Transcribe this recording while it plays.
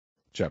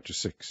Chapter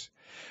 6.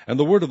 And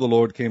the word of the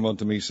Lord came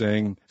unto me,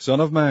 saying, Son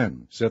of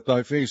man, set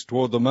thy face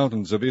toward the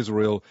mountains of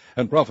Israel,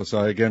 and prophesy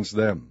against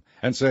them.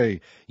 And say,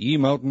 Ye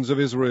mountains of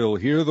Israel,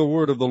 hear the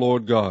word of the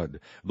Lord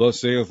God. Thus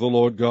saith the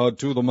Lord God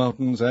to the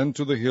mountains, and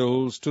to the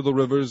hills, to the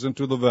rivers, and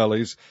to the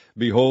valleys,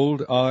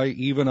 Behold, I,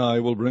 even I,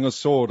 will bring a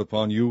sword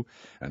upon you,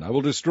 and I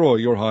will destroy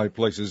your high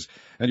places,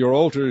 and your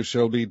altars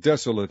shall be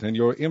desolate, and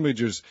your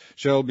images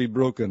shall be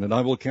broken, and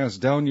I will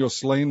cast down your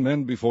slain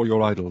men before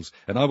your idols,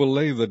 and I will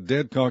lay the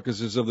dead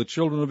carcasses of the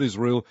children of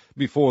Israel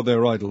before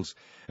their idols,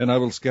 and I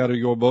will scatter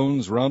your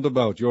bones round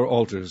about your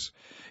altars.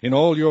 In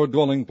all your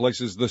dwelling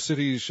places the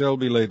cities shall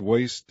be laid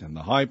waste, and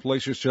the high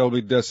places shall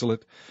be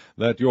desolate,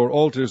 that your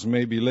altars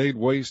may be laid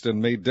waste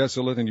and made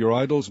desolate, and your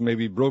idols may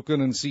be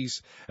broken and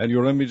cease, and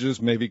your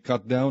images may be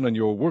cut down, and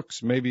your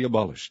works may be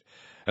abolished.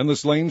 And the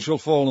slain shall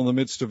fall in the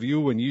midst of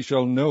you, and ye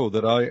shall know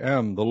that I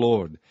am the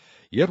Lord.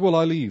 Yet will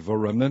I leave a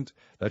remnant,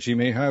 that ye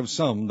may have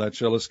some that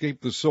shall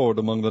escape the sword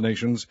among the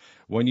nations,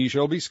 when ye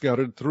shall be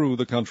scattered through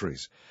the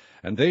countries.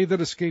 And they that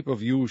escape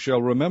of you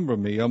shall remember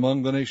me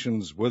among the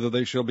nations, whither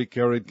they shall be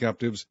carried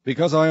captives,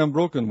 because I am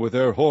broken with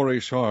their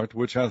whorish heart,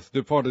 which hath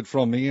departed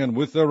from me, and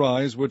with their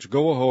eyes, which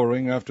go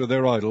a-whoring after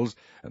their idols,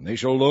 and they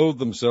shall loathe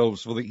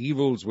themselves for the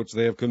evils which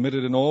they have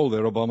committed in all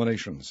their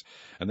abominations.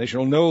 And they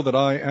shall know that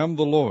I am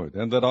the Lord,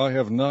 and that I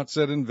have not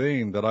said in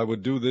vain that I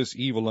would do this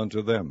evil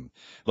unto them.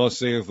 Thus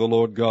saith the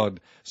Lord God,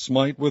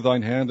 Smite with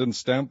thine hand, and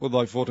stamp with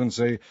thy foot, and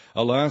say,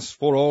 Alas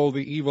for all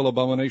the evil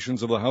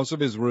abominations of the house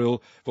of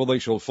Israel, for they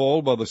shall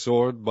fall by the sword,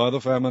 by the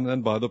famine,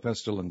 and by the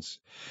pestilence.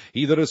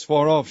 He that is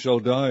far off shall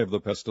die of the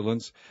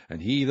pestilence,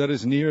 and he that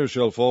is near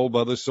shall fall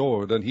by the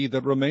sword, and he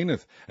that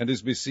remaineth and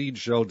is besieged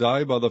shall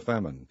die by the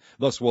famine.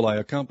 Thus will I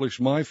accomplish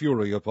my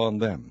fury upon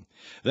them.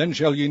 Then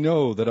shall ye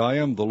know that I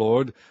am the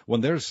Lord,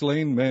 when their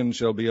slain men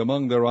shall be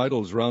among their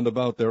idols round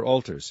about their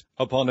altars,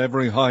 upon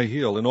every high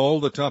hill, in all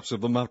the tops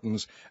of the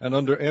mountains, and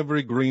under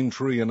every green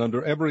tree, and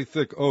under every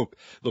thick oak,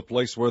 the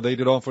place where they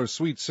did offer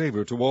sweet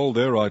savour to all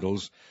their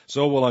idols.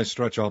 So will I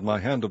stretch out my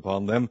hand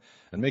upon them,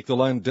 and make the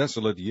land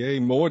desolate, yea,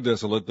 more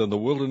desolate than the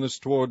wilderness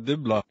toward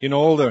Diblah, in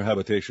all their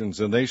habitations,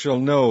 and they shall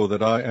know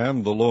that I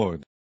am the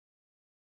Lord.